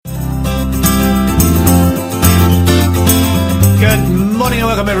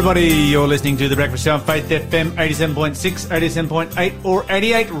Welcome, everybody. You're listening to The Breakfast Show on Faith FM 87.6, 87.8 or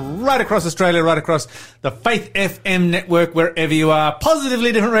 88, right across Australia, right across the Faith FM network, wherever you are.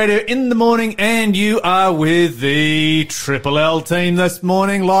 Positively Different Radio in the morning, and you are with the Triple L team this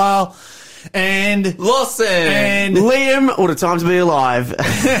morning, Lyle. And Lawson and Liam. What a time to be alive.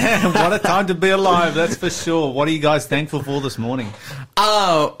 what a time to be alive, that's for sure. What are you guys thankful for this morning?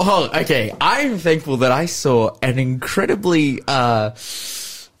 Okay. I'm thankful that I saw an incredibly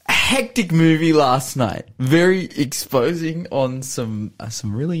hectic movie last night. Very exposing on some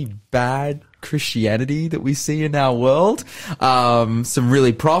really bad Christianity that we see in our world. Some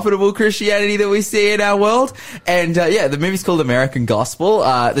really profitable Christianity that we see in our world. And the movie's called American Gospel.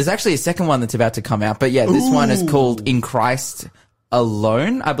 There's actually a second one that's about to come out, but this one is called In Christ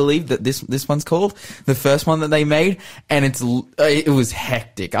Alone, I believe that this one's called. The first one that they made, and it was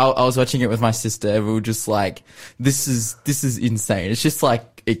hectic. I was watching it with my sister, and we were just like, this is insane. It's just like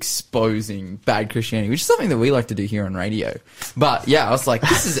exposing bad Christianity, which is something that we like to do here on radio. But yeah, I was like,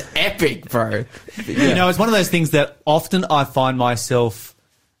 this is epic, bro. Yeah. You know, it's one of those things that often I find myself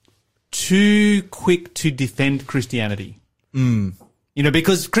too quick to defend Christianity. You know,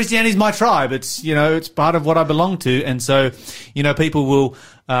 because Christianity is my tribe. It's, you know, it's part of what I belong to. And so, you know, people will,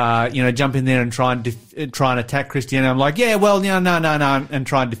 jump in there and try and attack Christianity. I'm like, yeah, well, no, and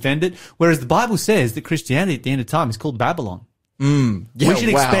try and defend it. Whereas the Bible says that Christianity at the end of time is called Babylon. Yeah, we should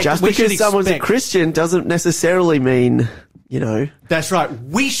expect, just because someone's a Christian doesn't necessarily mean, you know. That's right.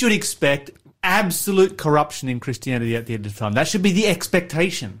 We should expect absolute corruption in Christianity at the end of time. That should be the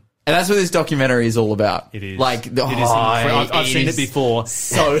expectation. And that's what this documentary is all about. It is. Like, I've seen it before.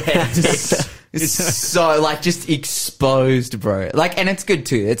 So hectic. It's so, like, just exposed, bro. Like, and it's good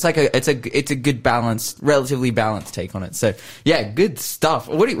too. It's like it's a good balanced, relatively balanced take on it. So, yeah, good stuff.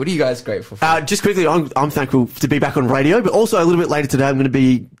 What are you guys grateful for? Just quickly, I'm thankful to be back on radio, but also a little bit later today, I'm going to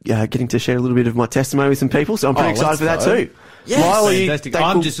be getting to share a little bit of my testimony with some people. So I'm pretty excited for that too. Yes, Lyle, fantastic.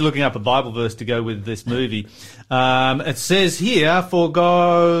 I'm just looking up a Bible verse to go with this movie. It says here, for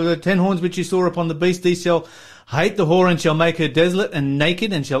God, the 10 horns which you saw upon the beast, these shall hate the whore and shall make her desolate and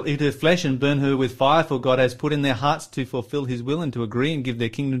naked and shall eat her flesh and burn her with fire, for God has put in their hearts to fulfill his will and to agree and give their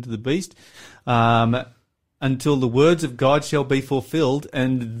kingdom to the beast, until the words of God shall be fulfilled.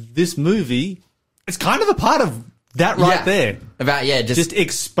 And this movie, it's kind of a part of that there. Just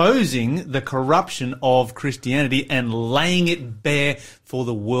exposing the corruption of Christianity and laying it bare for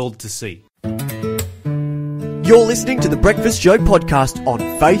the world to see. You're listening to the Breakfast Show podcast on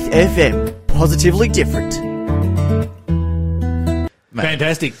Faith FM. Positively different.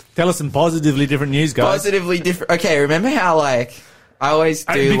 Fantastic. Tell us some positively different news, guys. Positively different. Okay, remember how, like, I always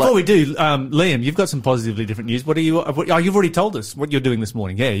do... Before we do, Liam, you've got some positively different news. You've already told us what you're doing this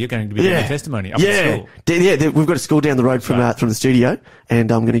morning. Yeah, you're going to be doing a testimony up at school. We've got a school down the road from the studio, and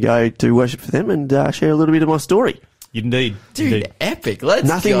I'm going to go do worship for them and share a little bit of my story. Indeed. Dude, Indeed. Epic. Let's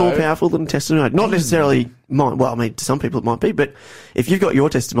Nothing go. more powerful than testimony. Not necessarily mine. Well, I mean, to some people it might be, but if you've got your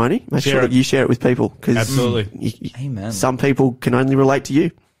testimony, make sure that you share it with people. Absolutely. Amen. Some people can only relate to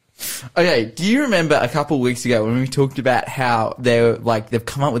you. Okay, do you remember a couple of weeks ago when we talked about how they've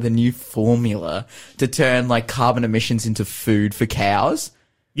come up with a new formula to turn, like, carbon emissions into food for cows?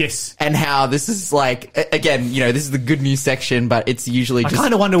 Yes. And how this is, like, again, you know, this is the good news section, but it's usually just... I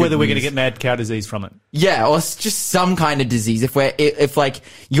kind of wonder whether we're going to get mad cow disease from it. Yeah, or it's just some kind of disease. If like,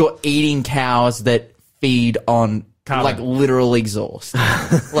 you're eating cows that feed on... Carbon. Like literal exhaust,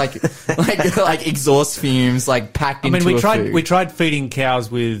 like exhaust fumes, like packed into food. We tried feeding cows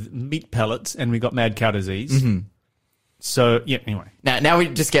with meat pellets, and we got mad cow disease. Mm-hmm. So yeah. Anyway, now we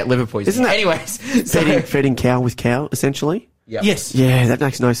just get liver poisoning. Isn't that anyways feeding cow with cow essentially? Yep. Yes. Yeah, that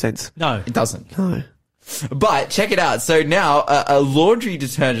makes no sense. No, it doesn't. No. But check it out. So now a laundry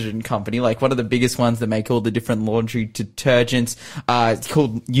detergent company, like one of the biggest ones that make all the different laundry detergents, it's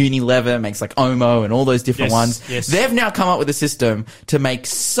called Unilever, makes like Omo and all those different ones. Yes. They've now come up with a system to make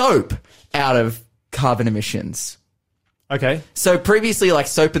soap out of carbon emissions. Okay. So previously, like,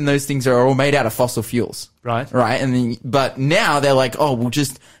 soap and those things are all made out of fossil fuels. Right. Right. But now they're like, oh, we'll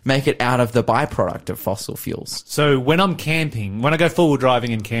just make it out of the byproduct of fossil fuels. So when I'm camping, when I go forward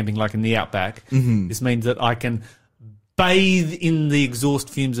driving and camping, like in the outback, this means that I can bathe in the exhaust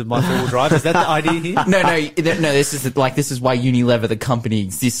fumes of my four-wheel drive. Is that the idea here? No. This is why Unilever, the company,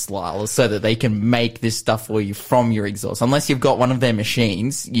 exists, Lyle, so that they can make this stuff for you from your exhaust. Unless you've got one of their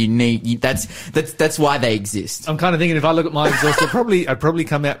machines, that's why they exist. I'm kind of thinking if I look at my exhaust, I'd probably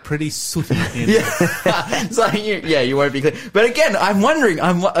come out pretty sooty. So you won't be clear. But again, I'm wondering.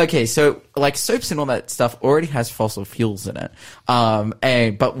 Okay, so like soaps and all that stuff already has fossil fuels in it,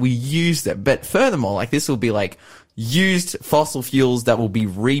 but we use them. But furthermore, like this will be like used fossil fuels that will be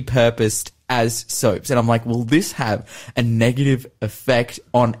repurposed as soaps. And I'm like, will this have a negative effect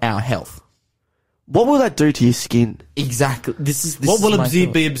on our health? What will that do to your skin? Exactly. What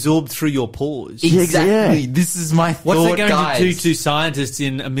will be absorbed through your pores? Exactly. Yeah. This is my thought, What's that going guys. to do to scientists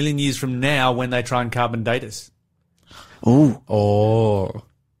in a million years from now when they try and carbon date us? Oh.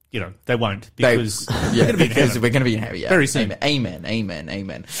 You know, they won't because Yeah, we're going to be in because heaven. we're going to be in heaven. Yeah. Very soon.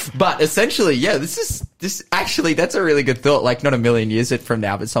 Amen. But essentially, yeah, this actually, that's a really good thought. Like, not a million years from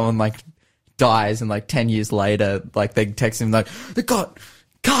now, but someone like dies and like 10 years later, like they text him like, they got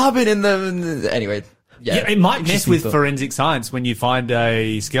carbon in them. Anyway. Yeah, it might mess Interesting with thought. forensic science when you find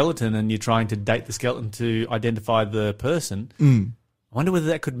a skeleton and you're trying to date the skeleton to identify the person. I wonder whether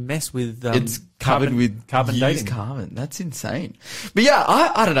that could mess with It's covered with carbon used dating. carbon. That's insane. But yeah,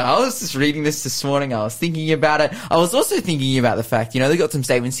 I don't know. I was just reading this morning. I was thinking about it. I was also thinking about the fact, they got some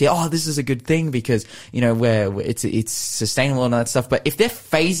statements here. Oh, this is a good thing because, it's sustainable and all that stuff. But if they're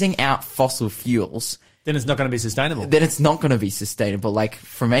phasing out fossil fuels, Then it's not going to be sustainable. then it's not going to be sustainable. Like,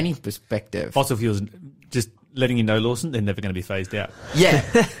 from any perspective. Fossil fuels, just letting you know, Lawson, they're never going to be phased out. Yeah.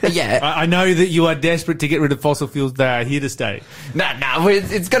 Yeah. I know that you are desperate to get rid of fossil fuels. They are here to stay. No,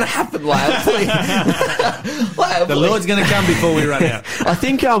 it's going to happen, Lyle. Please. Lyle, The please. Lord's going to come before we run out. I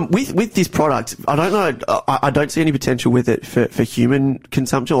think with this product, I don't know. I don't see any potential with it for human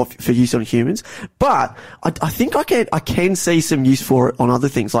consumption or for use on humans. But I think I can see some use for it on other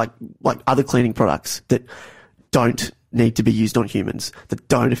things like other cleaning products that don't need to be used on humans, that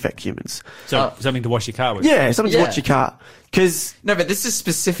don't affect humans. So something to wash your car with. Yeah, something to Yeah. watch your car. Because No, but this is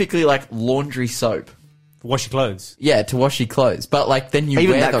specifically like laundry soap. Wash your clothes. Yeah, to wash your clothes. But like then you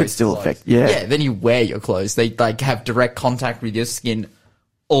Even wear that those could still clothes. affect- yeah. Yeah, then you wear your clothes. They like have direct contact with your skin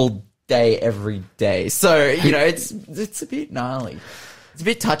all day, every day. So, it's a bit gnarly. It's a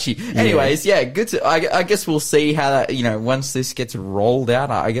bit touchy. Anyways, yeah, good to, I guess we'll see how that, once this gets rolled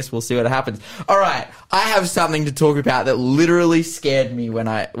out, I guess we'll see what happens. All right. I have something to talk about that literally scared me when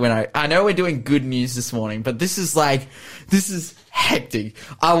I know we're doing good news this morning, but this is hectic.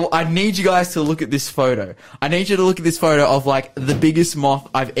 I need you guys to look at this photo. I need you to look at this photo of like the biggest moth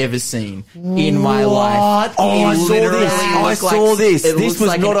I've ever seen in my life. Oh, It I saw literally this. I looks saw this. it This looks was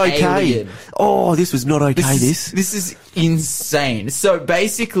like not an okay. alien. Oh, this was not okay. This is insane. So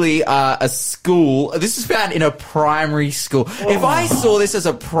basically, a school. This is found in a primary school. If I saw this as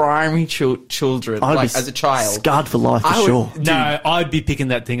a primary children, I'd like be as a child, scarred for life for I would- sure. Dude, No, I'd be picking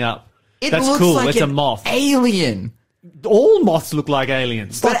that thing up. it That's looks cool. like It's a an moth. alien. All moths look like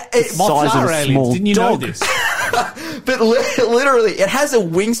aliens. But it- Moths size of are a aliens. small Didn't you dog. know this? But literally, it has a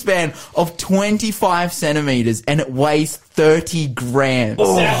wingspan of 25 centimeters and it weighs 30 grams.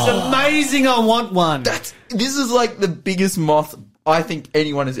 That's amazing. I want one. This is like the biggest moth I think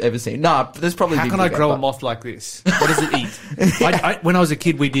anyone has ever seen. Nah, there's probably How been can I bigger, grow a but- moth like this? What does it eat? When I was a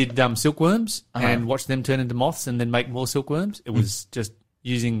kid, we did silkworms and watched them turn into moths and then make more silkworms. It was just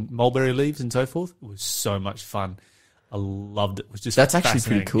using mulberry leaves and so forth. It was so much fun. I loved it. It was just That's actually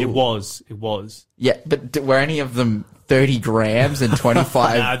pretty fascinating. cool. It was. Yeah, but were any of them 30 grams and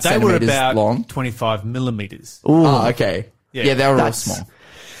 25 They were centimeters about long? 25 millimeters. Oh, okay. Yeah. Yeah, they were all That's- small.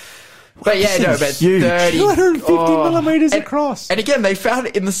 But yeah, no, but huge. 30. 250 millimeters And- across. And again, they found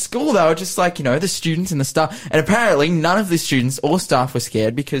it in the school. They were just like, the students and the staff. And apparently none of the students or staff were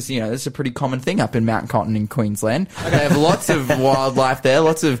scared because, it's a pretty common thing up in Mount Cotton in Queensland. They have lots of wildlife there,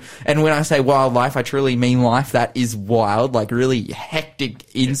 and when I say wildlife, I truly mean life that is wild, like really hectic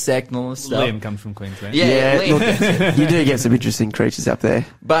insect and all this stuff. Liam comes from Queensland. Yeah, Liam look, gets it. you do get some interesting creatures up there.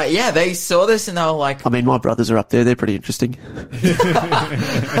 But yeah, they saw this and they were like, I mean, my brothers are up there. They're pretty interesting.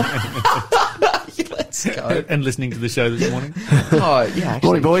 let's go. And listening to the show this morning. Oh, yeah, actually.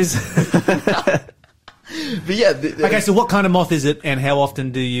 Morning, boys. But yeah, Okay, so what kind of moth is it, and how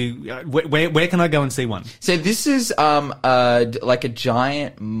often do you? Where can I go and see one? so this is like a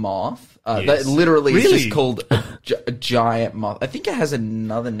giant moth. Yes. That literally is Really? just called a giant moth. I think it has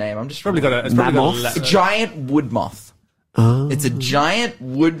another name. I'm just Probably got a. It's probably got Mammoth? a giant wood moth. It's a giant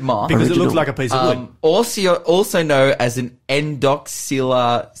wood moth. because it looks original. like a piece of wood. Also known as an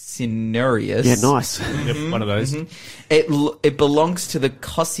Endoxyla cinereus. Yeah, nice. Yep, one of those. It belongs to the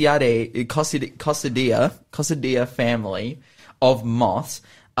Coccidia family of moths,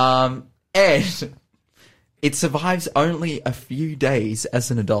 and it survives only a few days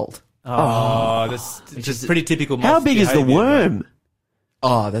as an adult. Oh, that's just pretty typical. How moth big is the behaviour. worm?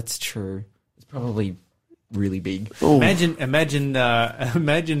 Oh, that's true. It's probably really big. Oh, Imagine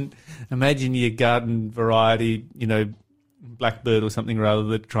your garden variety, blackbird or something rather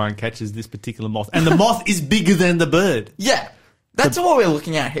that try and catches this particular moth, and the moth is bigger than the bird. Yeah. That's what we're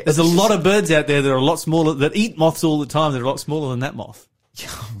looking at here. There's a lot of birds out there that are a lot smaller, that eat moths all the time, that are a lot smaller than that moth.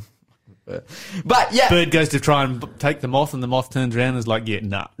 But yeah. Bird goes to try and take the moth, and the moth turns around and is like, yeah,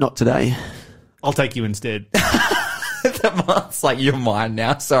 nah, Not today. I'll take you instead. The moth's like, you're mine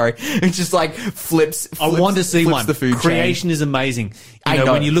now. Sorry. It just like flips. I want to see one. The food Creation chain. is amazing. I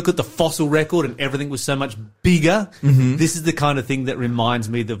know. When you look at the fossil record and everything was so much bigger, this is the kind of thing that reminds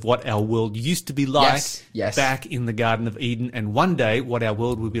me of what our world used to be like Yes. back in the Garden of Eden, and one day what our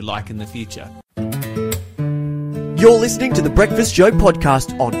world will be like in the future. You're listening to the Breakfast Show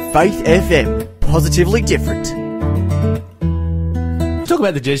podcast on Faith FM. Positively different. Talk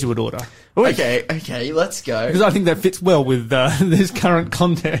about the Jesuit order. Okay, let's go. Because I think that fits well with this current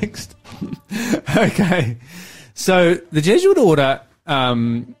context. Okay. So the Jesuit order,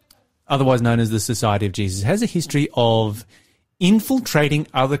 otherwise known as the Society of Jesus, has a history of infiltrating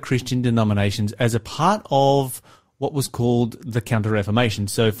other Christian denominations as a part of what was called the Counter-Reformation.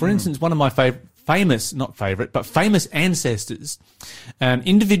 So, for instance, one of my famous ancestors, an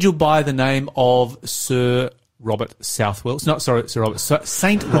individual by the name of Saint Robert Southwell,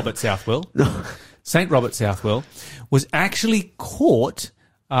 Saint Robert Southwell was actually caught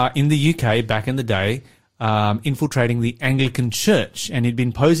in the UK back in the day, infiltrating the Anglican Church, and he'd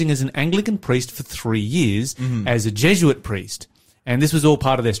been posing as an Anglican priest for 3 years as a Jesuit priest. And this was all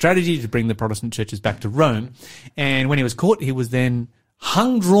part of their strategy to bring the Protestant churches back to Rome. And when he was caught, he was then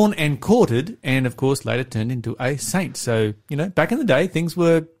hung, drawn, and quartered, and of course later turned into a saint. So, back in the day, things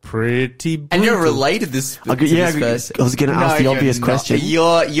were pretty brutal. And you're related this I was going to ask the obvious question.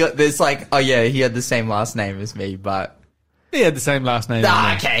 You're there's like, oh yeah, he had the same last name as me, but... He had the same last name.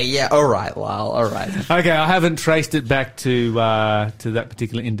 Okay, yeah, alright, Lyle, alright. Okay, I haven't traced it back to that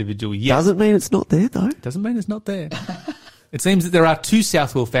particular individual yet. Doesn't mean it's not there, though. Doesn't mean it's not there. It seems that there are 2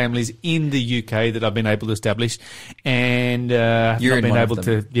 Southwell families in the UK that I've been able to establish, and I've You're not in been one able of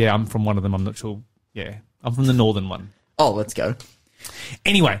to. Yeah, I'm from one of them. I'm not sure. Yeah, I'm from the northern one. Oh, let's go.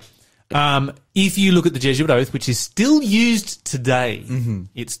 Anyway, if you look at the Jesuit oath, which is still used today,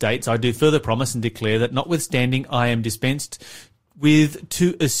 it states, "I do further promise and declare that, notwithstanding I am dispensed with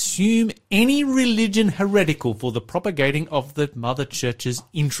to assume any religion heretical for the propagating of the Mother Church's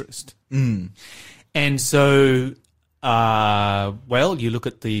interest." And so, you look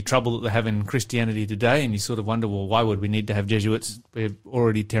at the trouble that they have in Christianity today, and you sort of wonder, well, why would we need to have Jesuits? We're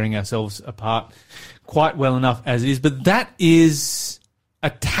already tearing ourselves apart quite well enough as it is. But that is a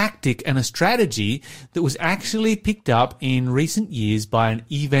tactic and a strategy that was actually picked up in recent years by an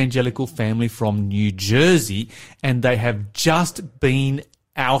evangelical family from New Jersey, and they have just been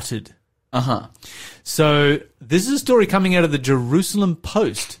outed. So this is a story coming out of the Jerusalem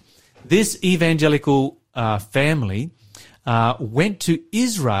Post. This evangelical family went to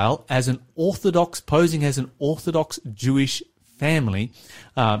Israel posing as an Orthodox Jewish family.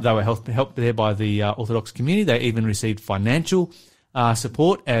 They were helped there by the Orthodox community. They even received financial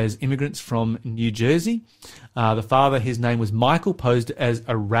support as immigrants from New Jersey. The father, his name was Michael, posed as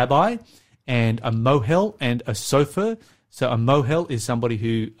a rabbi and a mohel and a sofer. So a mohel is somebody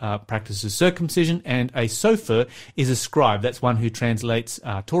who practices circumcision, and a sofer is a scribe. That's one who translates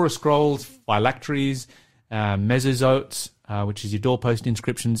Torah scrolls, phylacteries, mezuzot, which is your doorpost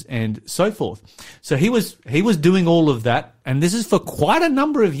inscriptions, and so forth. So he was doing all of that, and this is for quite a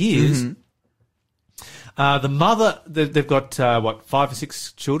number of years. The mother, they've got 5 or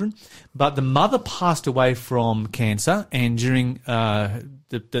 6 children, but the mother passed away from cancer, and during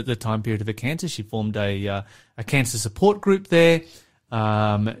the time period of her cancer, she formed a cancer support group there.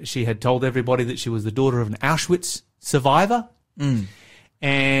 She had told everybody that she was the daughter of an Auschwitz survivor.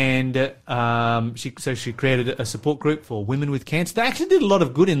 And she created a support group for women with cancer. They actually did a lot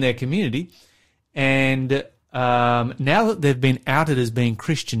of good in their community. And now that they've been outed as being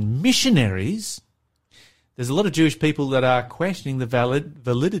Christian missionaries, there's a lot of Jewish people that are questioning the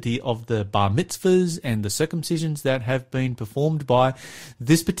validity of the bar mitzvahs and the circumcisions that have been performed by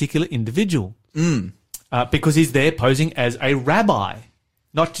this particular individual. Because he's there posing as a rabbi.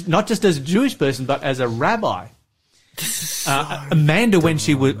 Not just as a Jewish person, but as a rabbi. Amanda, when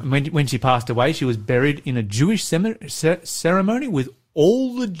she passed away, she was buried in a Jewish ceremony with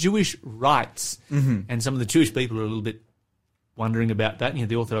all the Jewish rites. And some of the Jewish people are a little bit wondering about that.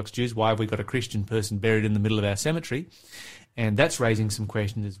 The Orthodox Jews, why have we got a Christian person buried in the middle of our cemetery? And that's raising some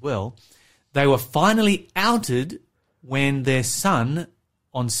questions as well. They were finally outed when their son,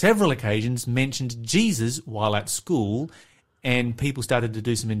 on several occasions, mentioned Jesus while at school, and people started to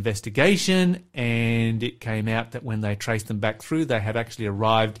do some investigation, and it came out that when they traced them back through, they had actually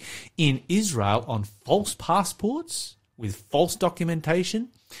arrived in Israel on false passports with false documentation.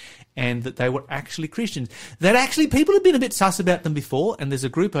 and that they were actually Christians. That actually people have been a bit sus about them before, and there's a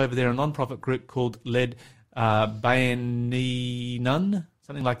group over there, a non-profit group called Led Bayaninun,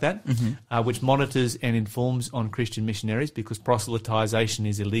 something like that, which monitors and informs on Christian missionaries because proselytization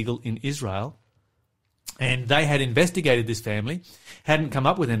is illegal in Israel. And they had investigated this family, hadn't come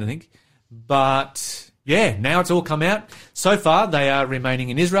up with anything, but yeah, now it's all come out. So far, they are remaining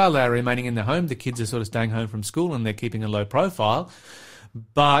in Israel, they are remaining in their home, the kids are sort of staying home from school and they're keeping a low profile.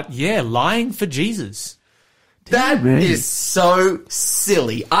 But yeah, lying for Jesus. That is so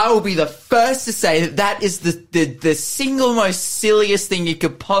silly. I will be the first to say that is the single most silliest thing you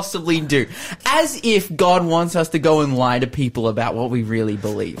could possibly do. As if God wants us to go and lie to people about what we really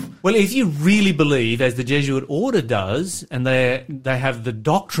believe. Well, if you really believe, as the Jesuit order does, and they have the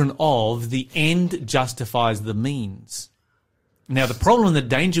doctrine of the end justifies the means. Now, the problem and the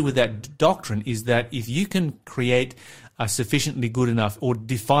danger with that doctrine is that if you can create a sufficiently good enough, or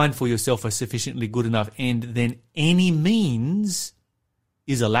define for yourself a sufficiently good enough end, then any means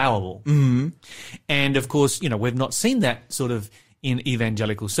is allowable. Mm-hmm. And of course, we've not seen that sort of in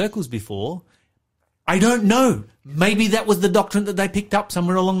evangelical circles before. I don't know. Maybe that was the doctrine that they picked up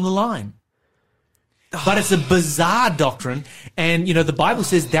somewhere along the line. But it's a bizarre doctrine. And, the Bible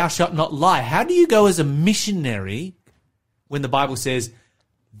says, thou shalt not lie. How do you go as a missionary when the Bible says,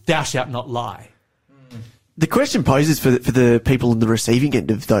 thou shalt not lie? The question poses for the people on the receiving end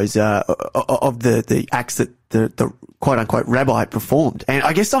of those of the acts that the quote unquote rabbi performed, and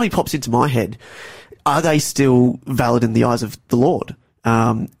I guess something pops into my head: are they still valid in the eyes of the Lord?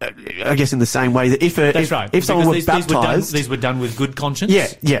 I guess in the same way that if someone was baptized, these were done with good conscience,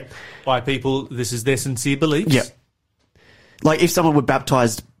 yeah, by people. This is their sincere beliefs. Yeah, like if someone were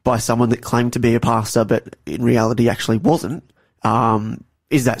baptized by someone that claimed to be a pastor, but in reality actually wasn't,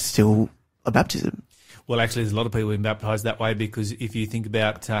 is that still a baptism? Well, actually, there's a lot of people who've been baptised that way because if you think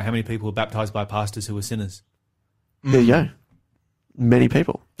about how many people were baptised by pastors who were sinners. There you go. Many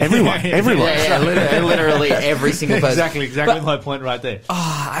people. Everyone. Yeah, literally every single person. Exactly but, my point right there.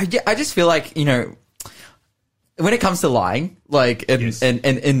 I just feel like, when it comes to lying, like, and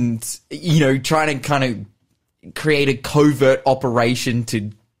trying to kind of create a covert operation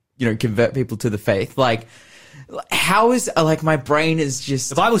to, convert people to the faith, like, how is, my brain is just...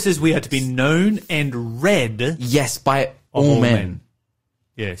 The Bible says we are to be known and read... Yes, by all men.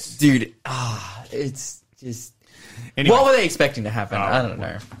 Yes. Dude, it's just... Anyway. What were they expecting to happen? I don't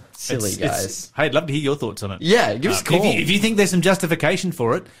know. Silly guys. Hey, I'd love to hear your thoughts on it. Yeah, give us a call. If you think there's some justification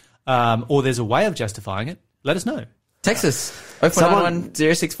for it, or there's a way of justifying it, let us know. Text us. 0491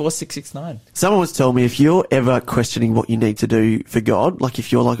 064 669. Someone was telling me if you're ever questioning what you need to do for God, like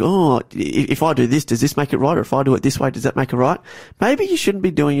if you're like, if I do this, does this make it right? Or if I do it this way, does that make it right? Maybe you shouldn't be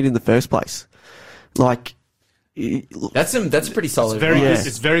doing it in the first place. Like... That's pretty solid.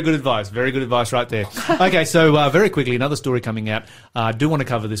 It's very good advice. Very good advice right there. Okay, so very quickly, another story coming out. I do want to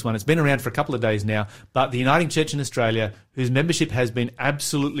cover this one. It's been around for a couple of days now, but the Uniting Church in Australia, whose membership has been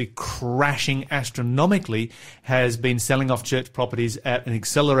absolutely crashing astronomically, has been selling off church properties at an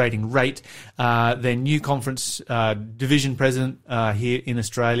accelerating rate. Their new conference division president here in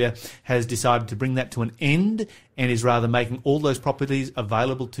Australia has decided to bring that to an end and is rather making all those properties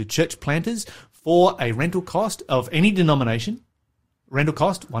available to church planters for a rental cost of any denomination. Rental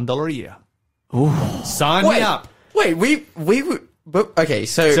cost, $1 a year. Ooh. Sign me up. Wait, we okay,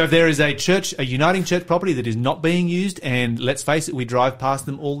 so if there is a Uniting Church property that is not being used, and let's face it, we drive past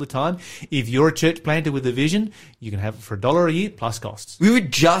them all the time. If you're a church planter with a vision, you can have it for $1 a year plus costs. We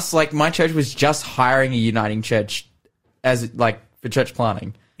would just, my church was just hiring a Uniting Church as, for church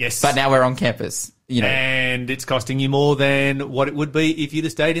planting. Yes. But now we're on campus, And it's costing you more than what it would be if you'd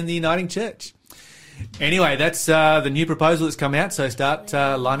have stayed in the Uniting Church. Anyway, that's the new proposal that's come out, so start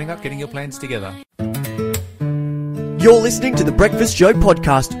lining up, getting your plans together. You're listening to the Breakfast Show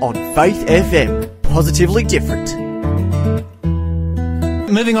podcast on Faith FM. Positively different.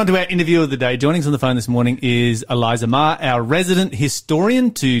 Moving on to our interview of the day. Joining us on the phone this morning is Eliza Ma, our resident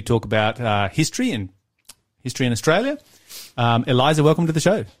historian, to talk about history in Australia. Eliza, welcome to the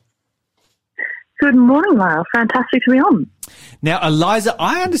show. Good morning, Lyle. Fantastic to be on. Now, Eliza,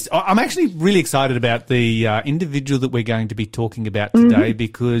 I'm actually really excited about the individual that we're going to be talking about today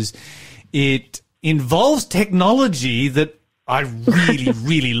because it involves technology that I really,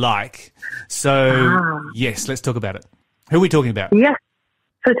 really like. So, yes, let's talk about it. Who are we talking about? Yes.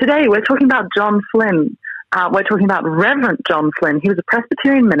 So today we're talking about John Flynn. We're talking about Reverend John Flynn. He was a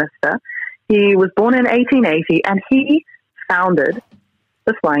Presbyterian minister. He was born in 1880 and he founded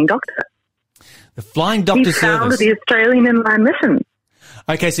the Flying Doctor. The Flying Doctor Service. He founded the Australian Inland Mission.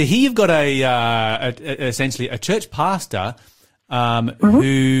 Okay, so here you've got essentially a church pastor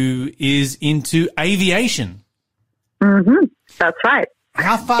who is into aviation. Mm-hmm. That's right.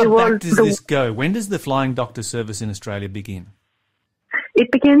 How far back does this go? When does the Flying Doctor Service in Australia begin?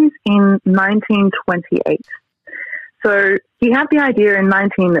 It begins in 1928. So he had the idea in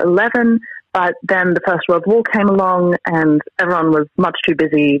 1911, but then the First World War came along and everyone was much too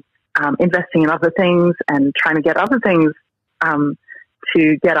busy investing in other things and trying to get other things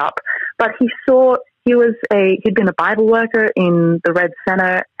to get up. But he saw he'd been a Bible worker in the Red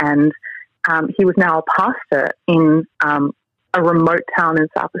Centre, and he was now a pastor in a remote town in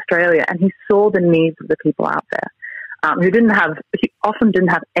South Australia, and he saw the needs of the people out there who often didn't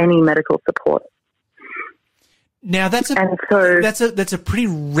have any medical support. Now that's a pretty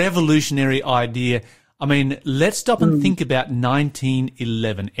revolutionary idea. I mean, let's stop and think about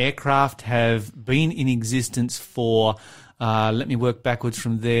 1911. Aircraft have been in existence for, let me work backwards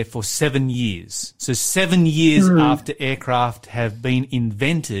from there, for 7 years. So 7 years after aircraft have been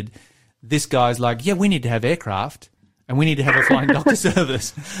invented, this guy's like, yeah, we need to have aircraft and we need to have a Flying Doctor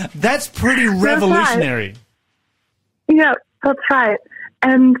Service. That's pretty revolutionary. Right. Yeah, that's right.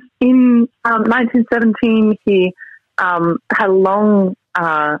 And in 1917, he had a long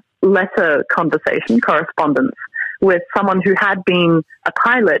letter correspondence with someone who had been a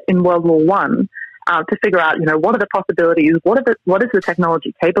pilot in World War One to figure out, what are the possibilities, what is the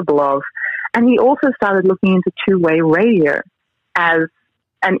technology capable of, and he also started looking into two-way radio as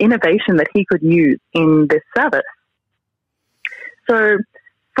an innovation that he could use in this service. So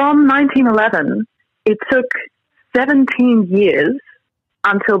from 1911, it took 17 years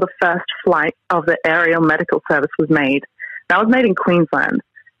until the first flight of the aerial medical service was made. That was made in Queensland.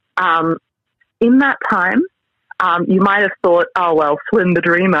 In that time, you might have thought, oh, well, Flynn the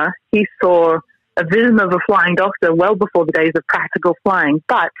Dreamer, he saw a vision of a flying doctor well before the days of practical flying,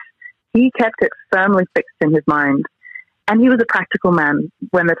 but he kept it firmly fixed in his mind. And he was a practical man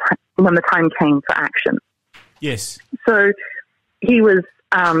when the time came for action. Yes. So he was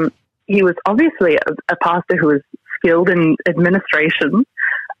obviously a pastor who was skilled in administration.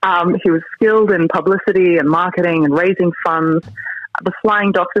 He was skilled in publicity and marketing and raising funds. The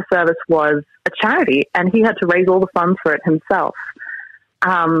Flying Doctor Service was a charity, and he had to raise all the funds for it himself.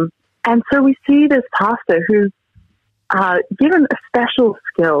 And so we see this pastor who's given a special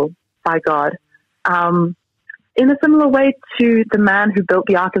skill by God, in a similar way to the man who built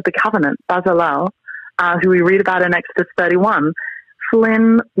the Ark of the Covenant, Bezalel, who we read about in Exodus 31.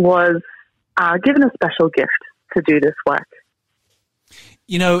 Flynn was given a special gift to do this work.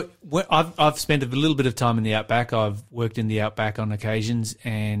 I've spent a little bit of time in the outback. I've worked in the outback on occasions,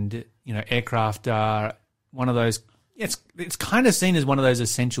 and aircraft are one of those. It's kind of seen as one of those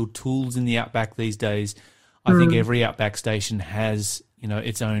essential tools in the outback these days. I think every outback station has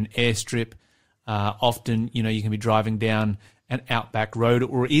its own airstrip. Often, you can be driving down an outback road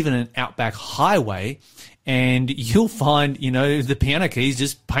or even an outback highway, and you'll find, the piano keys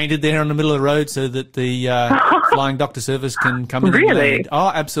just painted there on the middle of the road so that the Flying Doctor Service can come in. Really? And land. Oh,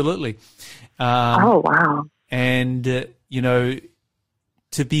 absolutely. Oh, wow. And,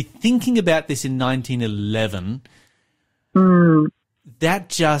 to be thinking about this in 1911,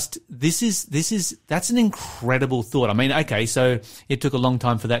 that's an incredible thought. I mean, okay, so it took a long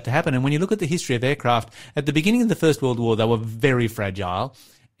time for that to happen. And when you look at the history of aircraft, at the beginning of the First World War, they were very fragile.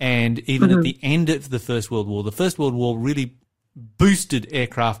 And even at the end of the First World War really boosted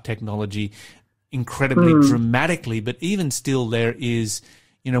aircraft technology incredibly dramatically. But even still, there is,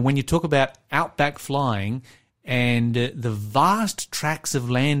 when you talk about outback flying and the vast tracts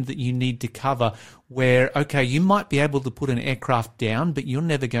of land that you need to cover, where, okay, you might be able to put an aircraft down, but you're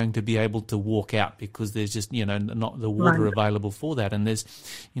never going to be able to walk out because there's just, not the water available for that. And there's,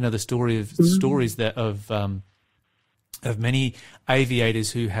 the stories that of many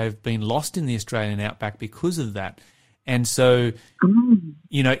aviators who have been lost in the Australian outback because of that. And so,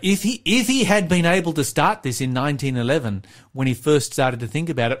 if he had been able to start this in 1911 when he first started to think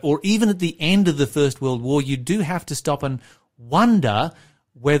about it, or even at the end of the First World War, you do have to stop and wonder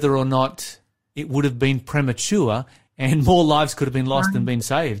whether or not it would have been premature and more lives could have been lost than been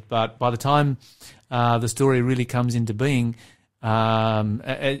saved. But by the time the story really comes into being,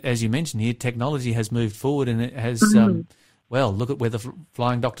 as you mentioned here, technology has moved forward and it has, look at where the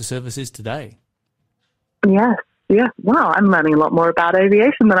Flying Doctor Service is today. Yes. Yeah, wow, I'm learning a lot more about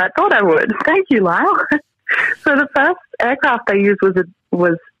aviation than I thought I would. Thank you, Lyle. So the first aircraft they used was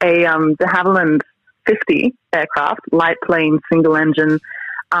a de Havilland 50 aircraft, light plane, single engine.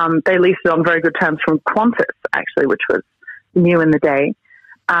 They leased it on very good terms from Qantas, actually, which was new in the day.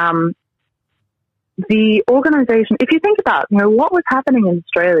 The organisation, if you think about, what was happening in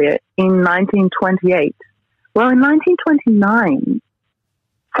Australia in 1928 Well, in 1929,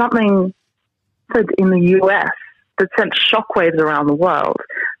 something said in the US that sent shockwaves around the world.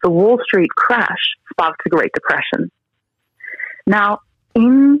 The Wall Street crash sparked the Great Depression. Now,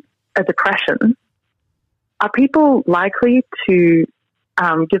 in a depression, are people likely to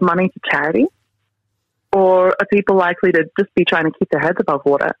give money to charity? Or are people likely to just be trying to keep their heads above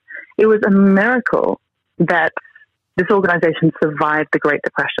water? It was a miracle that this organization survived the Great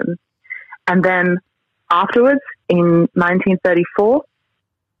Depression. And then afterwards, in 1934,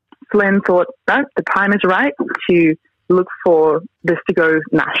 Flynn thought, no, the time is right to look for this to go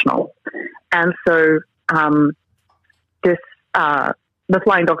national. And so the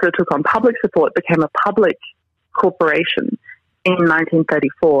Flying Doctor took on public support, became a public corporation in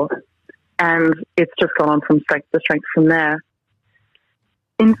 1934. And it's just gone on from strength to strength from there.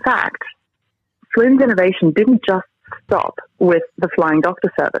 In fact, Flynn's innovation didn't just stop with the Flying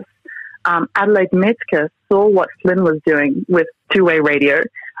Doctor service. Adelaide Metzger saw what Flynn was doing with two-way radio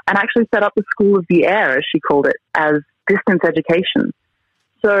and actually set up the School of the Air, as she called it, as distance education.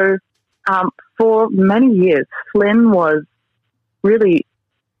 So for many years, Flynn was really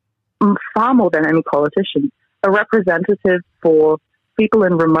far more than any politician, a representative for people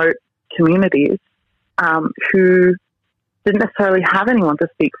in remote communities who didn't necessarily have anyone to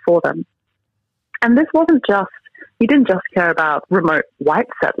speak for them. And this wasn't just, he didn't just care about remote white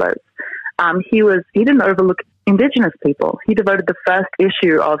settlers. He didn't overlook Indigenous people. He devoted the first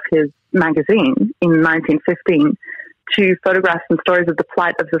issue of his magazine in 1915 to photographs and stories of the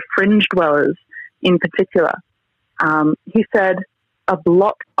plight of the fringe dwellers in particular. He said, a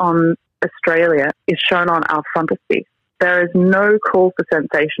blot on Australia is shown on our frontispiece. There is no call for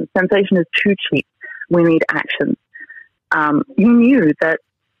sensation. Sensation is too cheap. We need action. He knew that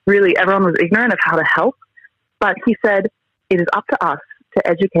really everyone was ignorant of how to help, but he said, it is up to us to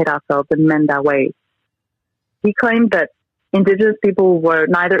educate ourselves and mend our ways. He claimed that Indigenous people were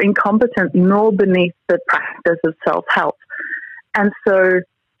neither incompetent nor beneath the practice of self-help. And so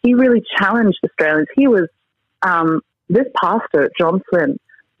he really challenged Australians. He was, this pastor, John Flynn,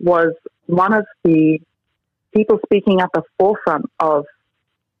 was one of the people speaking at the forefront of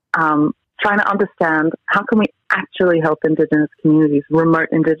trying to understand how can we actually help Indigenous communities, remote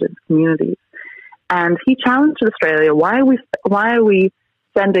Indigenous communities. And he challenged Australia, why are we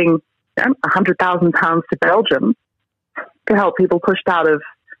sending £100,000 to Belgium to help people pushed out of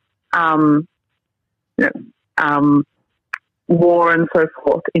war and so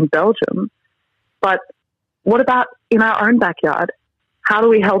forth in Belgium? But what about in our own backyard? How are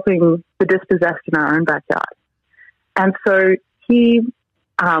we helping the dispossessed in our own backyard? And so he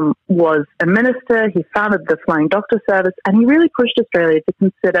was a minister, he founded the Flying Doctor Service, and he really pushed Australia to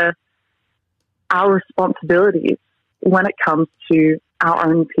consider our responsibilities when it comes to our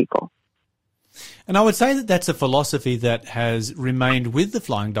own people. And I would say that that's a philosophy that has remained with the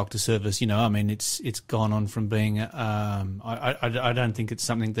Flying Doctor Service. You know, I mean, it's gone on from being, I don't think it's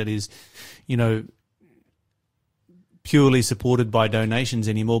something that is, you know, purely supported by donations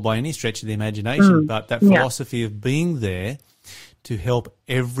anymore by any stretch of the imagination, but that philosophy of being there to help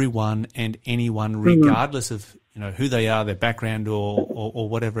everyone and anyone, regardless of, you know, who they are, their background or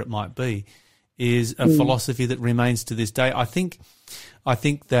whatever it might be, is a philosophy that remains to this day. I think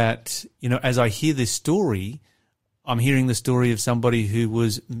that, you know, as I hear this story, I'm hearing the story of somebody who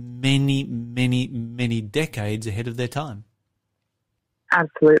was many, many, many decades ahead of their time.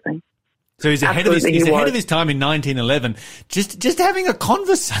 Absolutely. So he's ahead of his time in 1911. Just having a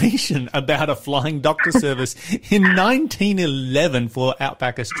conversation about a Flying Doctor Service in 1911 for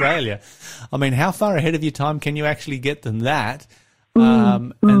Outback Australia. I mean, how far ahead of your time can you actually get than that?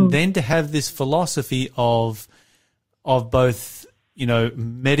 And then to have this philosophy of both, you know,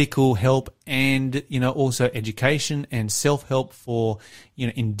 medical help and, you know, also education and self-help for, you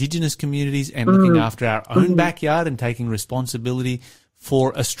know, Indigenous communities and looking after our own backyard and taking responsibility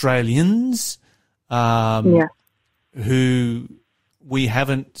for Australians who we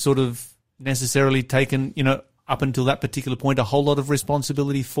haven't sort of necessarily taken, you know, up until that particular point, a whole lot of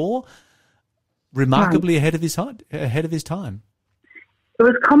responsibility for. Remarkably ahead of his time. It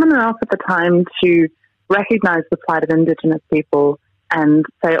was common enough at the time to recognise the plight of Indigenous people and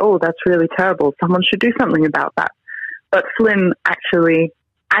say, oh, that's really terrible. Someone should do something about that. But Flynn actually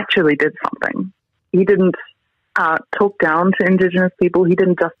did something. He didn't talk down to Indigenous people. He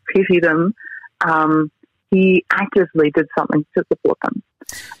didn't just pity them. He actively did something to support them.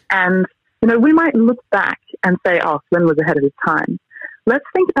 And, you know, we might look back and say, oh, Flynn was ahead of his time. Let's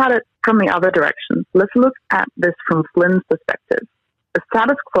think about it from the other direction. Let's look at this from Flynn's perspective. The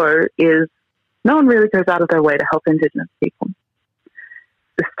status quo is no one really goes out of their way to help Indigenous people.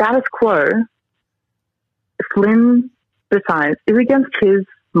 The status quo, Flynn decides is against his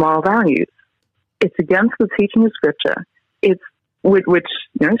moral values. It's against the teaching of Scripture. It's which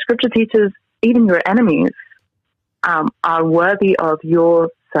Scripture teaches even your enemies are worthy of your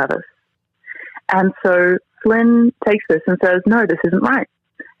service. And so Flynn takes this and says, no, this isn't right.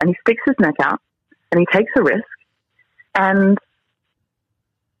 And he sticks his neck out and he takes a risk. And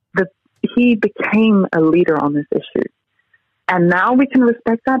he became a leader on this issue. And now we can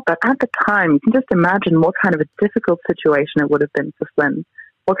respect that. But at the time, you can just imagine what kind of a difficult situation it would have been for Flynn.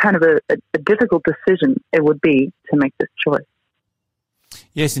 What kind of a difficult decision it would be to make this choice.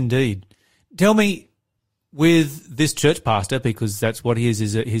 Yes, indeed. Tell me, with this church pastor, because that's what he is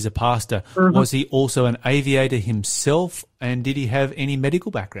he's a pastor, mm-hmm. was he also an aviator himself, and did he have any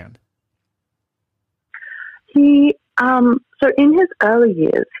medical background? He, so in his early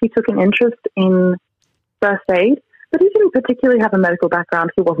years, he took an interest in first aid, but he didn't particularly have a medical background.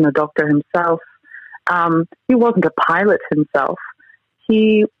 He wasn't a doctor himself. He wasn't a pilot himself.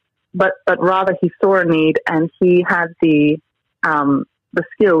 But rather he saw a need, and he had the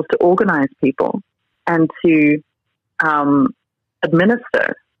skills to organize people and to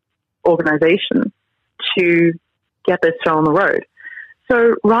administer organization to get this show on the road.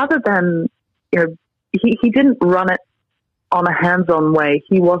 So rather than, he didn't run it on a hands-on way.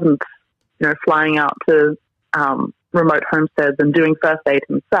 He wasn't, flying out to remote homesteads and doing first aid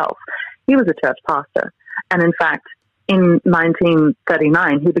himself. He was a church pastor. And in fact, in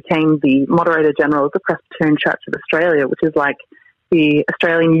 1939, he became the Moderator General of the Presbyterian Church of Australia, which is like the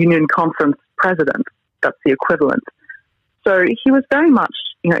Australian Union Conference president. That's the equivalent. So he was very much,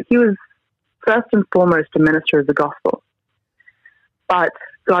 he was first and foremost a minister of the gospel. But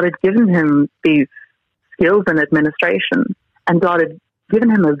God had given him these skills in administration, and God had given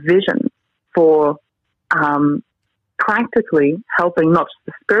him a vision for practically helping not just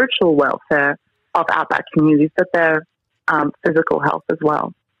the spiritual welfare of outback communities, but their physical health as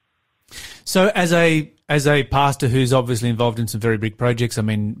well. So as a pastor who's obviously involved in some very big projects, I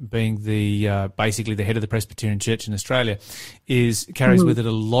mean, being the basically the head of the Presbyterian Church in Australia carries with it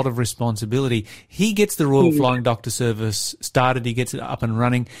a lot of responsibility. He gets the Royal Flying Doctor Service started. He gets it up and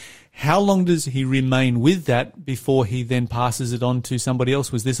running. How long does he remain with that before he then passes it on to somebody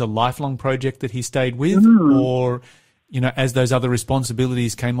else? Was this a lifelong project that he stayed with, or as those other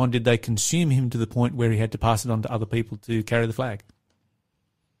responsibilities came on, did they consume him to the point where he had to pass it on to other people to carry the flag?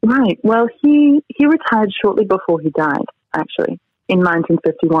 Right. Well, he retired shortly before he died, actually, in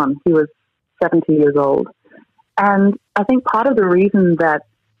 1951. He was 70 years old. And I think part of the reason that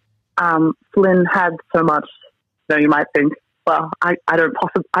Flynn had so much, you might think, well, I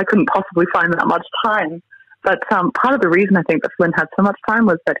couldn't possibly find that much time. But part of the reason I think that Flynn had so much time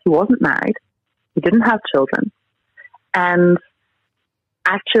was that he wasn't married. He didn't have children. And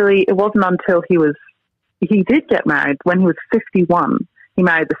actually, it wasn't until he did get married when he was 51. He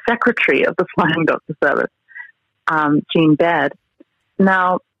married the secretary of the Flying Doctor Service, Jean Baird.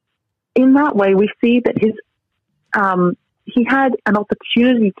 Now, in that way, we see that he had an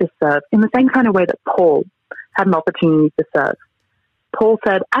opportunity to serve in the same kind of way that Paul had an opportunity to serve. Paul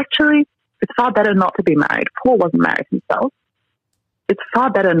said, actually, it's far better not to be married. Paul wasn't married himself. It's far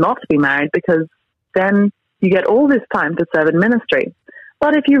better not to be married because then you get all this time to serve in ministry.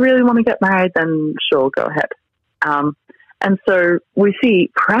 But if you really want to get married, then sure, go ahead. And so we see,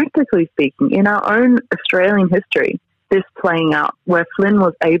 practically speaking, in our own Australian history, this playing out where Flynn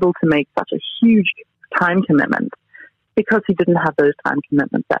was able to make such a huge time commitment because he didn't have those time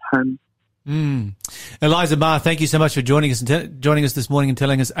commitments at home. Eliza Marr, thank you so much for joining us this morning and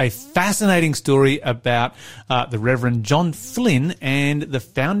telling us a fascinating story about the Reverend John Flynn and the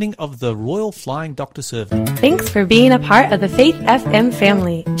founding of the Royal Flying Doctor Service. Thanks for being a part of the Faith FM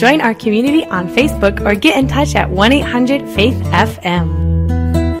family. Join our community on Facebook or get in touch at 1-800-FAITH-FM.